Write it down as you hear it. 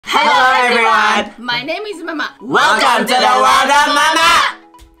Hello everyone! My name is Mama. Welcome to the world of Mama!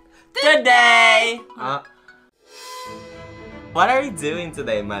 Today! What are we doing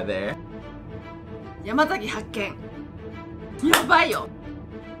today, Mother? Yamazaki 発見。やばいよ。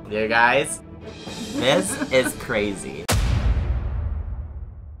 Dear guys, this is crazy.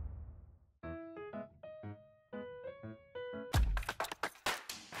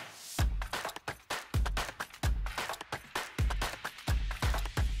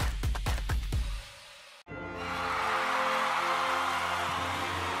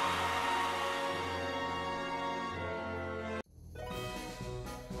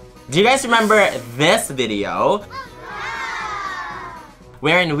 Do you guys remember this video?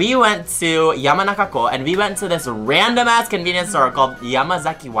 Wherein we went to Yamanakako and we went to this random ass convenience store called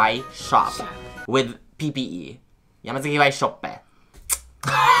Yamazaki Y Shop with PPE. Yamazaki Y Shop.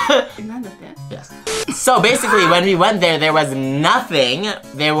 Yes. So basically when we went there, there was nothing.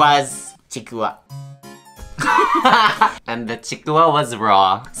 There was chikua. And the chikua was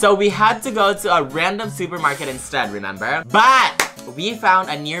raw. So we had to go to a random supermarket instead, remember? But we found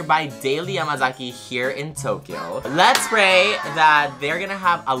a nearby Daily Yamazaki here in Tokyo. Let's pray that they're gonna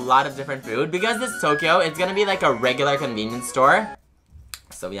have a lot of different food because this Tokyo, it's gonna be like a regular convenience store.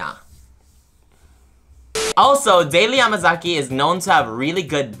 So yeah. Also, Daily Yamazaki is known to have really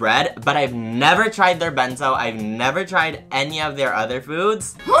good bread, but I've never tried their bento. I've never tried any of their other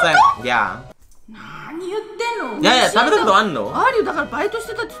foods. So, yeah. 何言ってんの？いやいや、食べたことあんの？あるよ、だからバイトし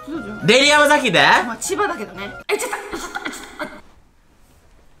てたって言ってたじゃん。デイリーヤマザキで？まあ千葉だけどね。え、ちょっと。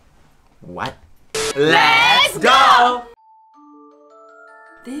What? Let's go!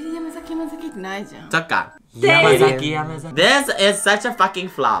 デイリーヤマザキってないじゃん。そっか。Yamazaki. This is such a fucking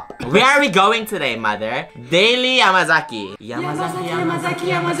flop. Where are we going today, Mother? Daily Yamazaki.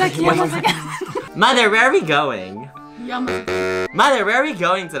 Yamazaki. Mother, where are we going? Mother, where are we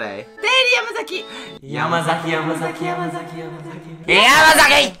going today? Daily Yamazaki. Yamazaki!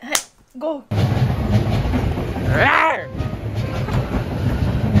 Go.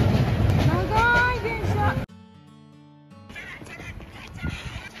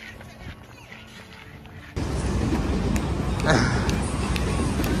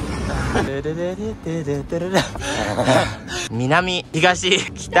 Minami, Higashi,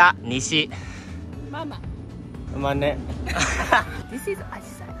 Kita, Nishi. Mama. まあね。This is アジ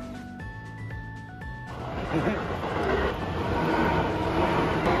サイ。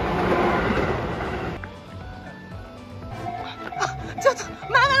ちょっと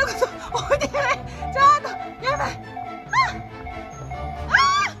ママのこと置いてくれ。ちょっとやばい。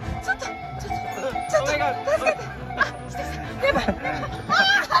ちょっと助けて。やばい。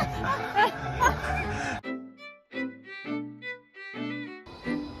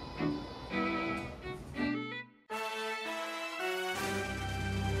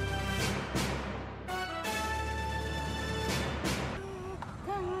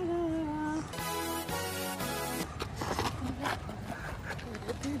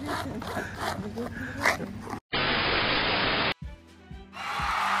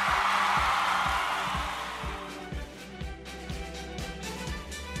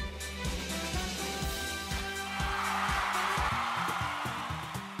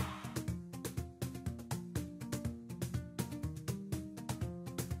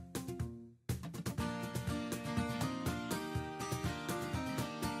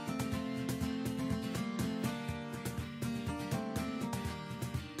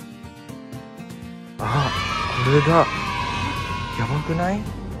あ、これだ。やばくない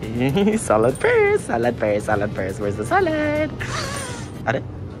？Salad first, salad first, salad first. Where's the salad? あれ？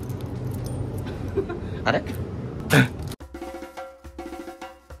あれ？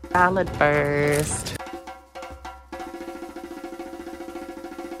 Salad first.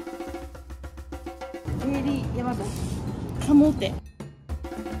 Daily Yamazaki. カモテ。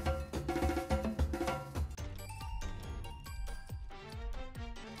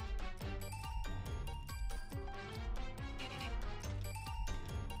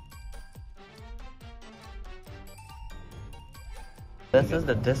This is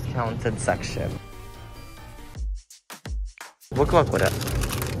the discounted section. 僕はこれ。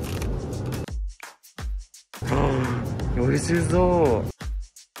美味しそ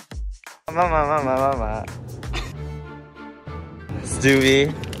う。ママ。スチュービ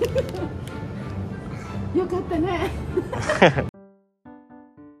ー。よかったね。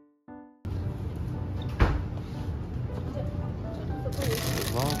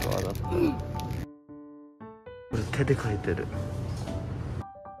マーカーだった。これ手で書いてる。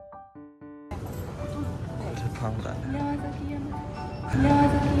パンだね。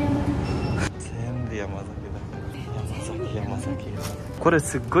全部山崎だ。山崎。山崎。これ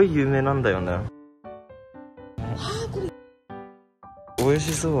すっごい有名なんだよね。美味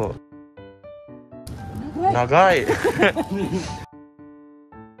しそう。長い。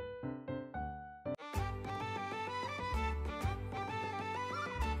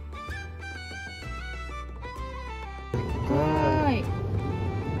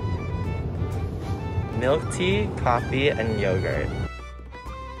Milk tea, coffee, and yogurt.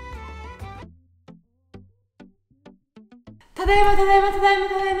 ただいまただいまただいま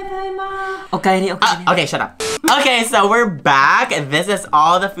ただいまただいま。おかえりおかえり。Okay, shut up. Okay, so we're back. This is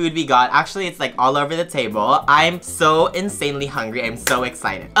all the food we got. Actually, it's like all over the table. I'm so insanely hungry. I'm so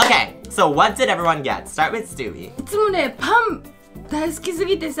excited. Okay, so what did everyone get? Start with Stewie. いつもね、パン大好きす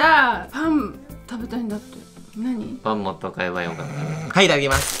ぎてさ、パン食べたいんだって。何？パンもっと買えばよかった。はい、いただき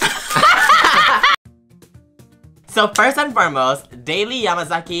ます。So first and foremost, Daily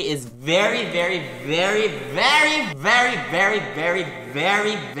Yamazaki is very, very, very, very, very, very, very,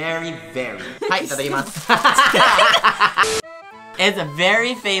 very, very, very. Hi, itadakimasu. It's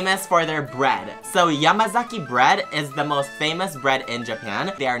very famous for their bread. So Yamazaki bread is the most famous bread in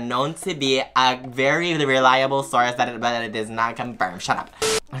Japan. They are known to be a very reliable source but it is not confirmed. Shut up.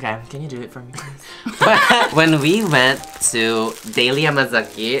 Okay, can you do it for me, please? When we went to Daily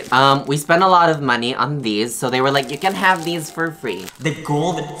Yamazaki, we spent a lot of money on these, so they were like, you can have these for free. The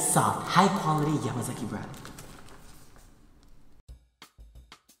gold, soft, high-quality Yamazaki bread.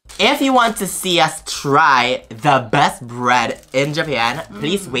 If you want to see us try the best bread in Japan,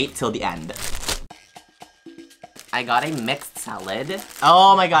 please wait till the end. I got a mixed salad.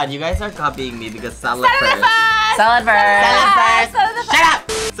 Oh my god, you guys are copying me because salad first. Salad first! Salad first! Shut up!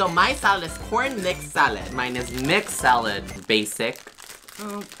 So my salad is corn mixed salad. Mine is mixed salad. Basic.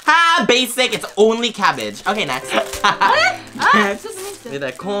 Ha! Basic! It's only cabbage. Okay, next. With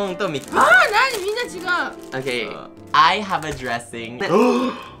a corn to mix. Okay, I have a dressing.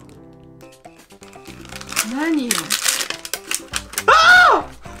 何よ。あ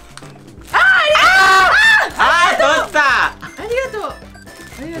ー、取った。ありがとう。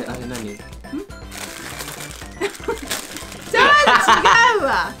ありがとう。あれ何？違う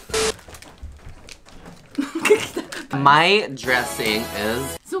わ。My dressing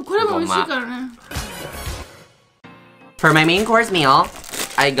is そう、これも美味しいからね。For my main course meal,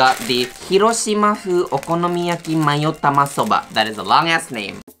 I got the Hiroshima Fu Okonomiyaki Mayo Tama Soba. That is a long ass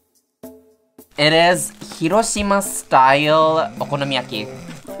name. It is Hiroshima style okonomiyaki.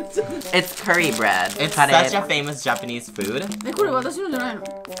 It's curry bread. It's such a famous Japanese food. え、これ私のじゃないの？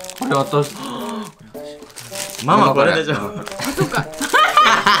これ私。ママこれでしょ。あ、そっか。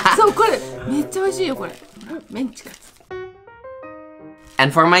そう、これめっちゃ美味しいよこれ。メンチカツ。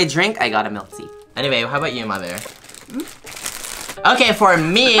And for my drink, I got a milk tea. Anyway, how about you, mother? Okay, for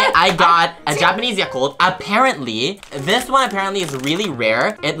me, I got a Japanese Yakult. Apparently, this one apparently is really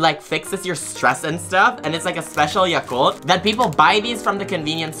rare. It like fixes your stress and stuff, and it's like a special Yakult that people buy these from the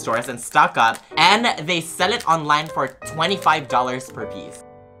convenience stores and stock up, and they sell it online for $25 per piece.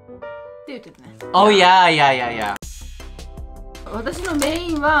 Oh yeah. 私のメ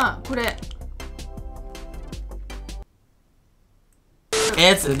インはこれ。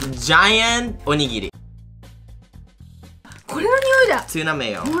It's giant onigiri. これの匂いだ。Tuna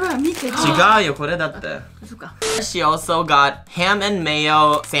mayo. ほら見て。違うよ、これだって。そうか。She also got ham and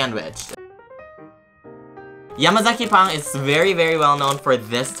mayo sandwich. Yamazaki pan is very, very well known for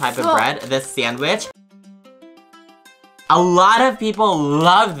this type of bread, this sandwich. A lot of people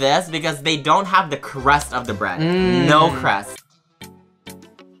love this because they don't have the crust of the bread. No crust.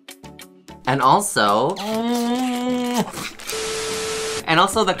 And also... And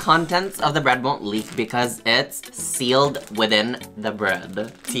also the contents of the bread won't leak because it's sealed within the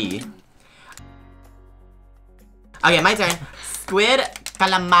bread. Tea. Okay, my turn. Squid,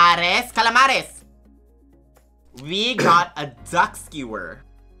 calamares. We got a duck skewer.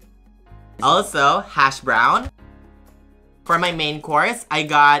 Also, hash brown. For my main course, I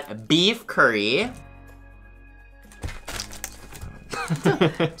got beef curry.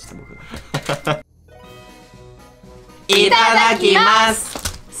 Itadakimasu!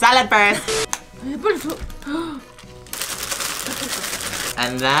 Salad first!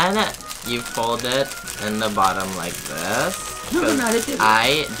 And then you fold it in the bottom like this. Because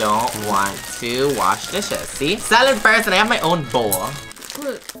I don't want to wash dishes. See? Salad first, and I have my own bowl.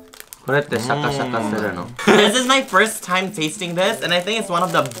 This is my first time tasting this, and I think it's one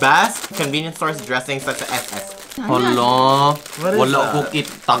of the best convenience store dressings such as SS. Hello? Wala ko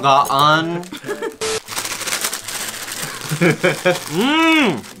kitagaan.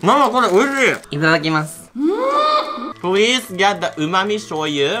 Mama, これ美味しい。いただきます。Please get the umami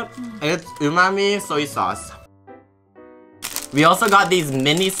shoyu. It's umami soy sauce. We also got these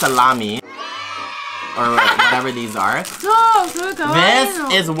mini salami. Or whatever these are. This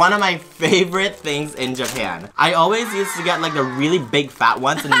is one of my favorite things in Japan. I always used to get like the really big fat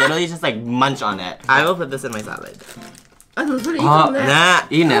ones and literally just like munch on it. I will put this in my salad. あ、でもそれいいかもね。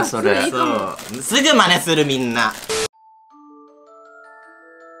いいね、それ。そう。すぐ真似するみんな。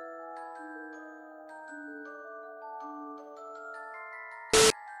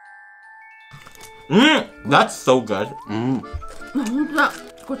That's so good. 本当だ。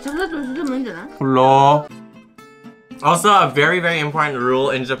これサラダと一緒でもいいんじゃない？ Hello. Also, a very, very important rule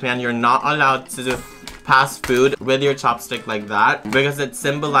in Japan, you're not allowed to pass food with your chopstick like that because it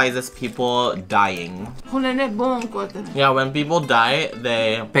symbolizes people dying. 骨ね、ボーンこうやって。Yeah, when people die,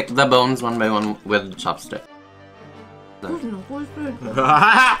 they pick the bones one by one with the chopstick.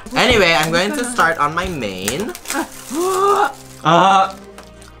 Anyway, I'm going to start on my main.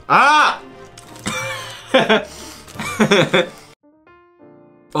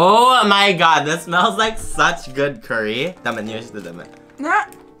 Oh my god, this smells like such good curry.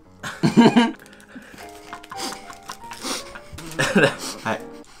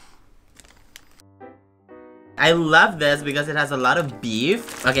 I love this because it has a lot of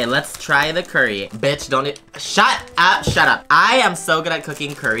beef. Okay, let's try the curry. Bitch, shut up, shut up. I am so good at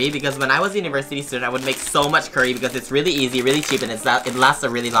cooking curry because when I was a university student, I would make so much curry because it's really easy, really cheap, and it lasts a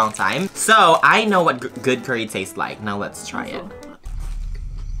really long time. So I know what good curry tastes like. Now let's try it.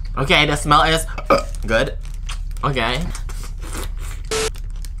 Okay, the smell is good. Okay.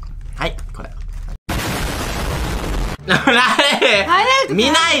 Hi, これ。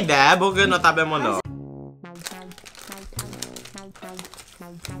見ないで、僕の食べ物。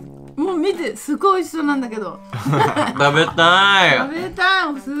もう見て、すごい美味しそうなんだけど。食べたい。食べ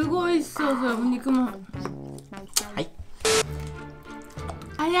たい。すごい美味しそう。それお肉も。はい。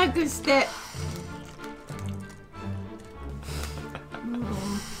早くして。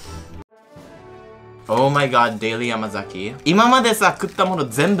Oh my god, Daily Yamazaki. 今までさ、食ったもの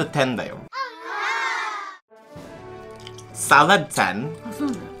全部10だよ。サラダ10。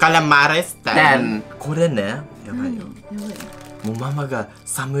カラマレス10。これね、やばいよ。もうママが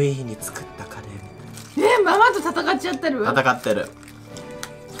寒い日に作ったカレー。ママと戦っちゃってる？戦ってる。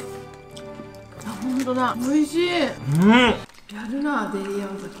あ、ほんとだ。美味しい。やるな、デイリーヤ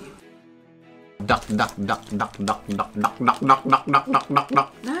マザキ。ダッダッダッダッダッダッダッダッダッダッダッダッダッダッ。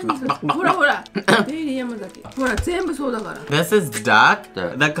何それ？ほらほら。デイリーヤマザキ。ほら、全部そうだから。This is duck.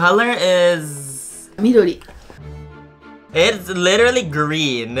 The color is 緑。It's literally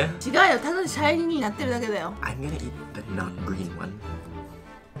green. 違うよ、ただシャイニーになってるだけだよ。I'm gonna eat the not green one.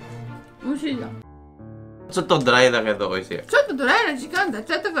 美味しいじゃん。ちょっとドライだけど美味しい。ちょっとドライな時間経っ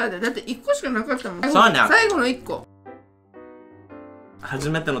ちゃったからだ。だって1個しかなかったもん。そうね。最後の1個。初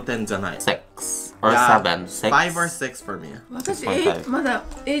めての10じゃない。6 or 7. 5 or 6 for me. 私8、まだ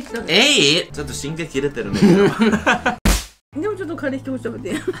8だけど。8？ ちょっと神経切れてるね。でもちょっとカレー一口食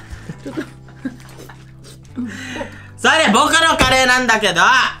べて。ちょっと。それ僕のカレーなんだけど。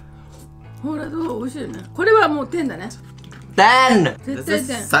ほらどう美味しいよね。これはもう10だね。10! 絶対 This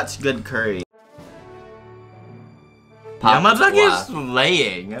is 10。 such good curry. Yamazaki is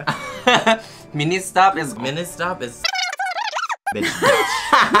slaying. Ministop is bitch.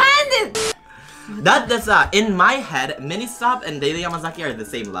 That's in my head, Ministop and Daily Yamazaki are the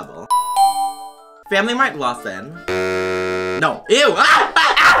same level. Family Mart Lawson. No, ew!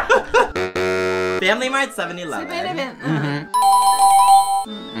 Family Mart 7-Eleven.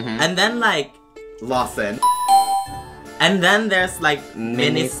 And then like Lawson. And then there's like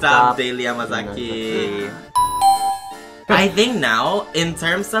Ministop, Daily Yamazaki. I think now, in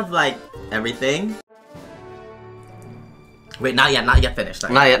terms of like everything. Wait, not yet finished.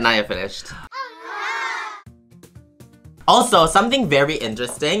 not yet finished. Also, something very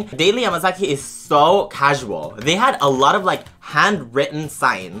interesting, Daily Yamazaki is so casual. They had a lot of like handwritten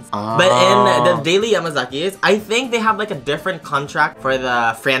signs. But in the Daily Yamazakis, I think they have like a different contract for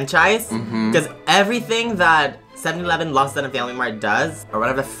the franchise. Because everything that 7-Eleven, Lawson, and Family Mart does, or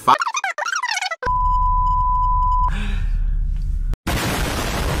whatever the fuck.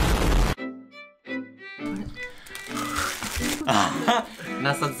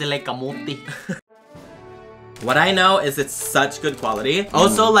 What I know is it's such good quality.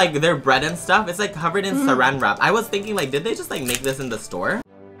 Also, like their bread and stuff, it's like covered in saran wrap. I was thinking like, did they just like make this in the store?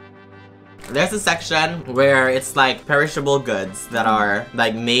 There's a section where it's like perishable goods that are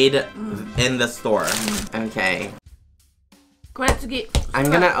like made in the store. Okay. これ次。 I'm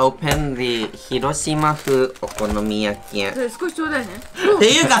gonna open the Hiroshima風お好み焼き。それ少しちょうだいね。って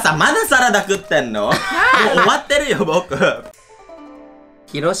いうかさ、まだサラダ食ってんの？もう終わってるよ、僕。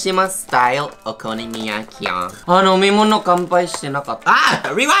広島スタイルお好み焼きやん。飲み物乾杯してなかった。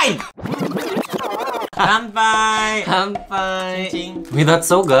Rewind! 乾杯! 乾杯! Ching. Wait, that's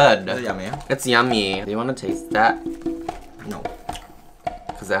so good. Is it yummy? It's yummy. Do you want to taste that? No.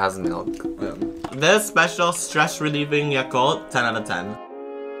 Because it has milk. This special stress relieving Yakult, 10 out of 10.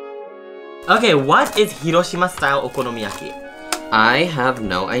 Okay, what is Hiroshima style okonomiyaki? I have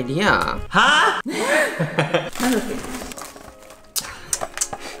no idea. Huh?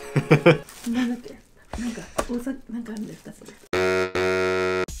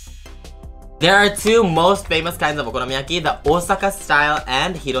 There are two most famous kinds of okonomiyaki, the Osaka style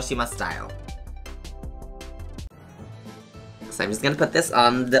and Hiroshima style. So I'm just gonna put this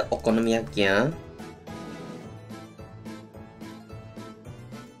on the okonomiyaki.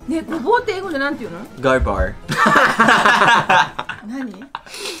 ね、ごぼうって英語でなんて言うの？ Garbar. 何？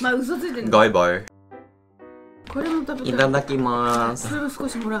まあ嘘ついてるの。 Garbar. これも食べたい。いただきます。それを少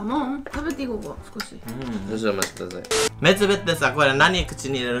しもらうもん。食べていこうか、少し。どうしよう待ってください。目つぶってさ、これ何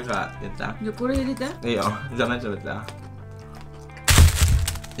口に入れるか言った？じゃあこれ入れて。いいよ。じゃあ目つぶって。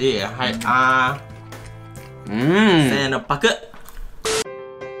いいよ、はい。せーの、パクッ。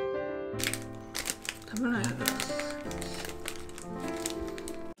食べない。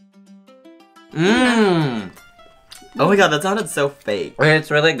Oh my god, that sounded so fake. It's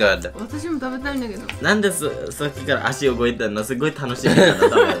really good. 私も食べたいんだけど。なんでさっきから足動いてんの？すごい楽しみだな、多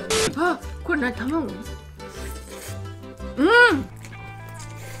分。あ、これ何？卵？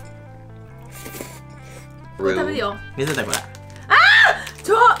これ食べるよ。見せてこれ。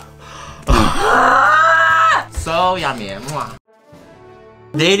ちょ。So yummy.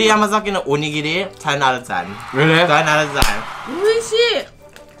 Daily Yamazaki のおにぎり、10 out of 10. Really? 10 out of 10. 美味しい。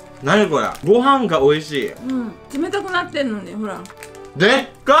何これ？ご飯が美味しい。冷たくなってんのに、ほら。で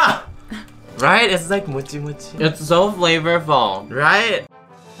っかっ Right? It's like mochi mochi. It's so flavorful. Right?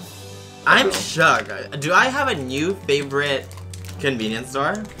 I'm shook. Do I have a new favorite convenience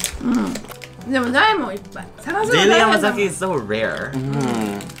store? でもないもんいっぱい。探すの Daily 大変だもん。 Yamazaki is so rare.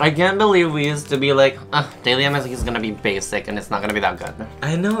 I can't believe we used to be like, Daily Yamazaki is gonna be basic and it's not gonna be that good.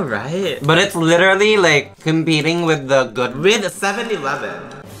 I know, right? But it's literally like competing with the good. With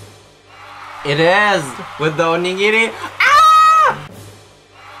 7-Eleven. It is with the onigiri.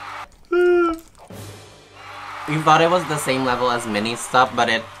 You thought it was the same level as mini stuff, but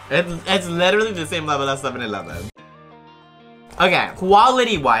It's literally the same level as 7-Eleven. Okay,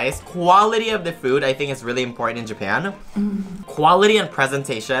 quality-wise, quality of the food I think is really important in Japan. Quality and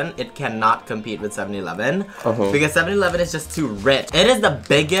presentation, it cannot compete with 7-Eleven because 7-Eleven is just too rich. It is the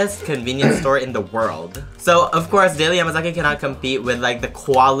biggest convenience store in the world. So, of course, Daily Yamazaki cannot compete with like the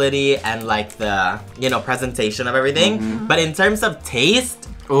quality and like the, you know, presentation of everything. But in terms of taste,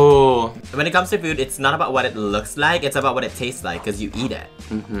 when it comes to food, it's not about what it looks like, it's about what it tastes like because you eat it.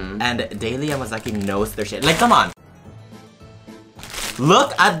 And Daily Yamazaki knows their shit. Like, come on.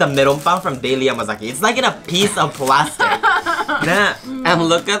 Look at the meronpan from Daily Yamazaki. It's like in a piece of plastic. And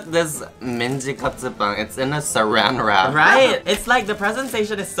look at this minji katsupan. It's in a saran wrap. Right? It's like the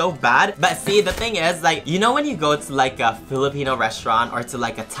presentation is so bad. But see, the thing is, like, you know when you go to like a Filipino restaurant or to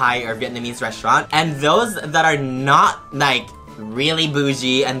like a Thai or Vietnamese restaurant, and those that are not like really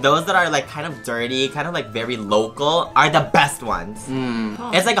bougie and those that are like kind of dirty, kind of like very local are the best ones.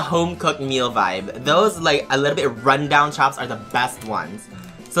 It's like a home-cooked meal vibe. Those like a little bit rundown shops are the best ones.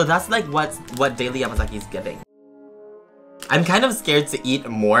 So that's like what Daily Yamazaki is giving. I'm kind of scared to eat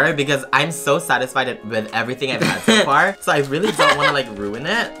more because I'm so satisfied with everything I've had so far. So I really don't want to like ruin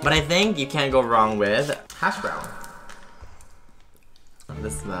it. But I think you can't go wrong with hash brown.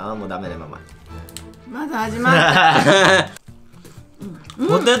 The smell, もうダメねママ。まだ始まった。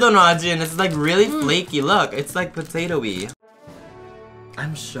Potato no aji, and it's like really flaky. Look, it's like potato-y.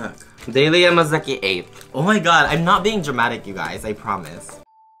 I'm shook. Daily Yamazaki 8. Oh my god, I'm not being dramatic, you guys. I promise.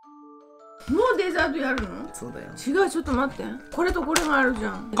 もうデザートやるの？そうだよ。違う、ちょっと待って。これとこれがあるじ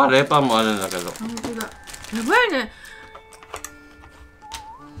ゃん。カレーパンもあるんだけど。本当だ。やばいね。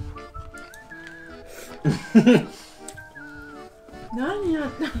何や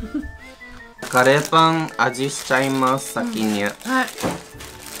ったの？カレーパン味しちゃいます、先に。はい。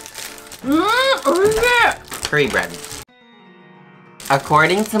美味しい。 Curry bread.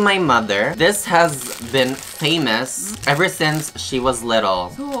 According to my mother, this has been famous ever since she was little,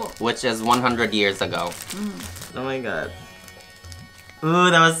 which is 100 years ago. Oh my god. Ooh,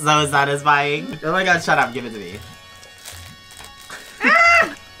 that was so satisfying. Oh my god, shut up, give it to me.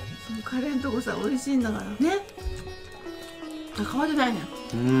 カレーのとこさ、美味しいんだからね。変わってないね。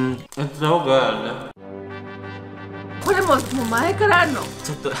It's so good. これもう前からあるの。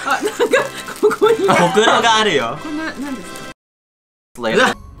ちょっと、あ、なんかここに。ほくろがあるよ。これなんですか？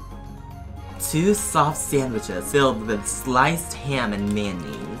 later. 2 soft sandwiches filled with sliced ham and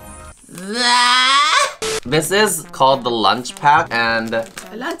mayonnaise. This is called the lunch pack and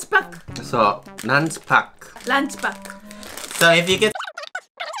Lunch pack. so lunch pack. Lunch pack. So if you could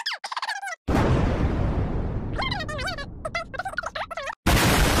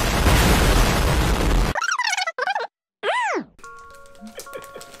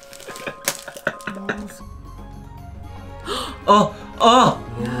Oh,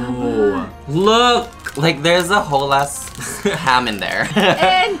 look! Like there's a whole ass ham in there.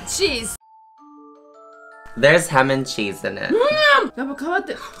 And cheese. There's ham and cheese in it. やっぱ変わっ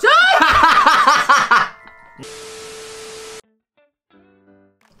てる。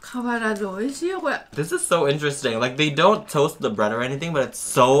変わらず美味しいよこれ。 This is so interesting. Like they don't toast the bread or anything, but it's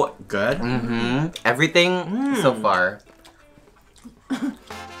so good. Everything so far.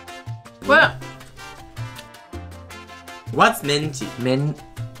 これ。 What's minty? Min.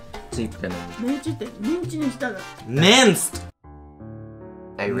 メンチってミンチにしたら。 Minced!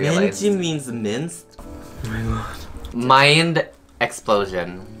 I realized. Minty means minced? Mind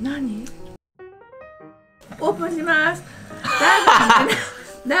explosion. 何？オープンします。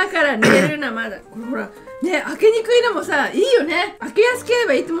だから寝るなまだ。これほらね開けにくいのもさいいよね。開けやすけれ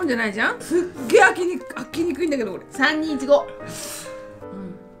ばいいってもんじゃないじゃん。すっげえ開けにくいんだけどこれ。3、2、1、5。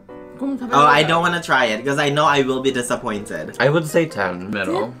Oh, I don't want to try it because I know I will be disappointed. I would say 10.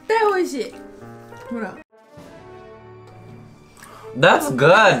 Middle. 絶対美味しい。ほら。 That's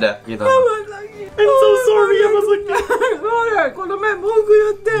good. You don't know. I'm so sorry, Yamazaki. ほらこの前文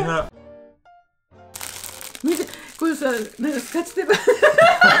句言って。見てこれさなんか使ってば。い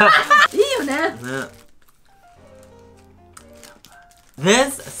いよね。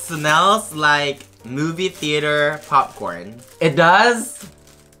 This smells like movie theater popcorn. It does?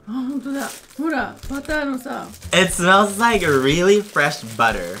 あ本当だ。ほらバターのさ。 It smells like really fresh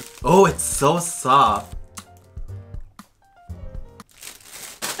butter. Oh, it's so soft.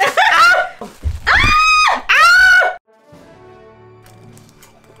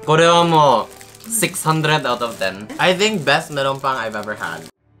 Koreomo 600 out of 10. I think best meronpang I've ever had.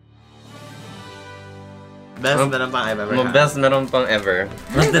 Best meronpang I've ever had. Best meronpang ever.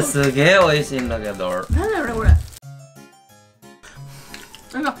 だってすげえ美味しいんだけど。なんだよこれ。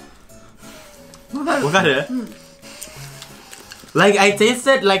なんか。わかる。わかる? Like I taste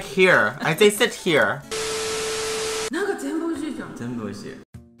it like here. I taste it here. なんか全部美味しいじゃん。全部美味しい.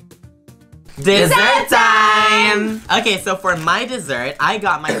 Dessert time! Okay, so for my dessert, I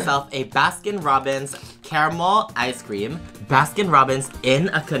got myself a Baskin-Robbins caramel ice cream. Baskin-Robbins in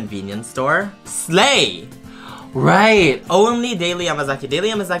a convenience store. Slay! Right! Only Daily Yamazaki. Daily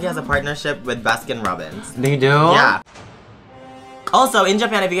Yamazaki has a partnership with Baskin-Robbins. They do? Yeah. Also, in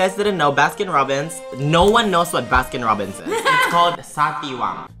Japan, if you guys didn't know, Baskin-Robbins, no one knows what Baskin-Robbins is. It's called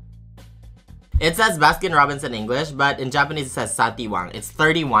Satiwang. It says Baskin-Robbins in English, but in Japanese it says Satiwang. It's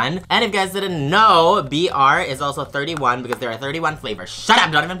 31. And if you guys didn't know, BR is also 31 because there are 31 flavors. Shut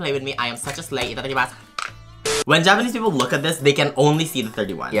up! Don't even play with me. I am such a slay. Itadakimasu. When Japanese people look at this, they can only see the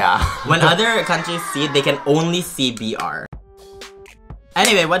 31. Yeah. When other countries see it, they can only see BR.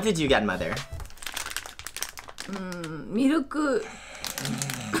 Anyway, what did you get, mother? ミルク。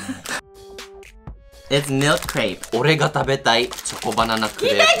 It's milk crepe. 俺が食べたいチョコバナナク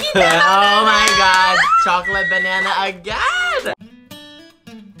レープ。Oh my god, chocolate banana again!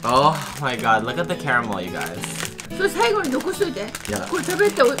 Oh my god, look at the caramel, you guys. それ最後に残しといて。これ食べ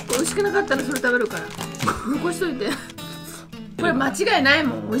て美味しくなかったらそれ食べるから。残しといて。これ間違いない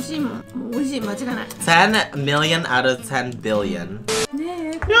もん。美味しいもん。もう美味しい間違いない。10 million out of 10 billion.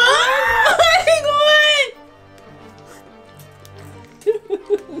 ねえ。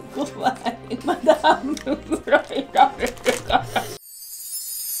怖い。まだ半分ぐらい食べるから。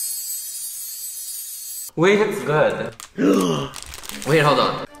 Wait, it's good. Wait, hold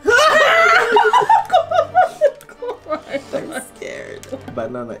on. I'm scared.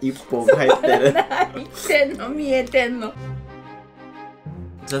 Banana 1本入ってる。入ってんの見えてんの。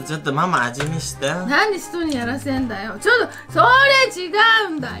ちょっとママ味見して。何人にやらせんだよ。ちょっとそれ違う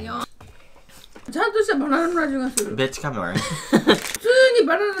んだよ。ちゃんとしたバナナの味がする。Bitch, come here. 普通に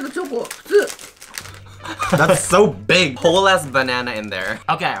バナナとチョコ。普通。 That's so big. Whole ass banana in there.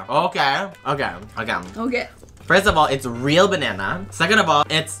 Okay. Okay. First of all, it's real banana. Second of all,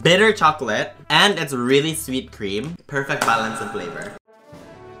 it's bitter chocolate. And it's really sweet cream. Perfect balance of flavor.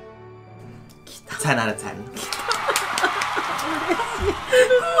 10 out of 10. こ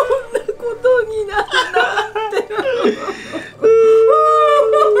んなことになるなんて。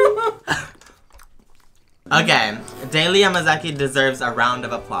 Okay, Daily Yamazaki deserves a round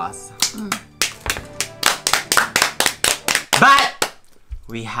of applause. But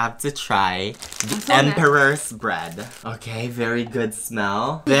we have to try the Emperor's bread. Okay, very good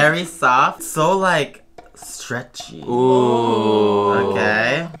smell. Very soft. So like stretchy. Ooh.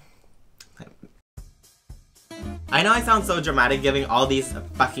 Okay. I know I sound so dramatic giving all these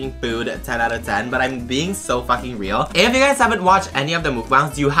fucking food 10 out of 10, but I'm being so fucking real. If you guys haven't watched any of the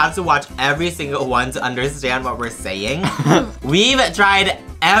mukbangs, you have to watch every single one to understand what we're saying. We've tried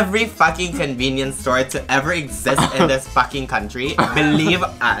every fucking convenience store to ever exist in this fucking country. Believe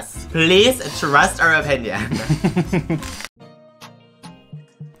us. Please trust our opinion.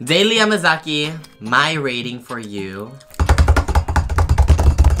 Daily Yamazaki, my rating for you.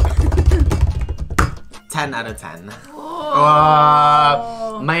 10 out of 10.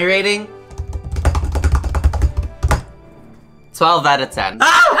 My rating? 12 out of 10.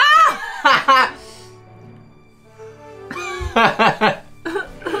 Ah!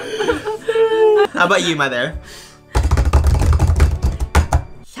 How about you, mother?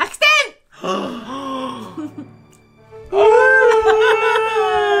 100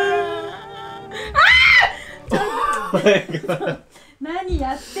 Oh my god. 何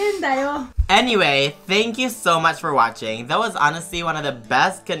やってんだよ Anyway, thank you so much for watching. That was honestly one of the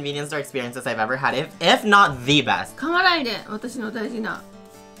best convenience store experiences I've ever had, if not the best. 噛まないで、私の大事な。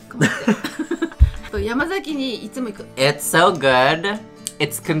噛まって。山崎にいつも行く。It's so good.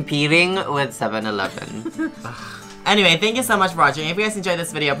 It's competing with 7-Eleven. Anyway, thank you so much for watching. If you guys enjoyed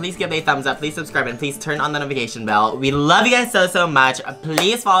this video, please give it a thumbs up, please subscribe, and please turn on the notification bell. We love you guys so much.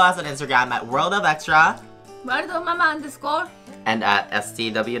 Please follow us on Instagram at worldofextra. worldofmama_. And at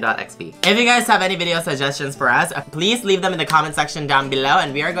stw.xp. If you guys have any video suggestions for us, please leave them in the comment section down below,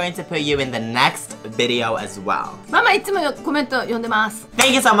 and we are going to put you in the next video as well. ママいつもコメント読んでます。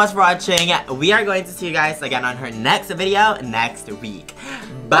 Thank you so much for watching. We are going to see you guys again on her next video next week.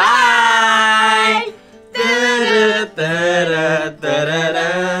 Bye!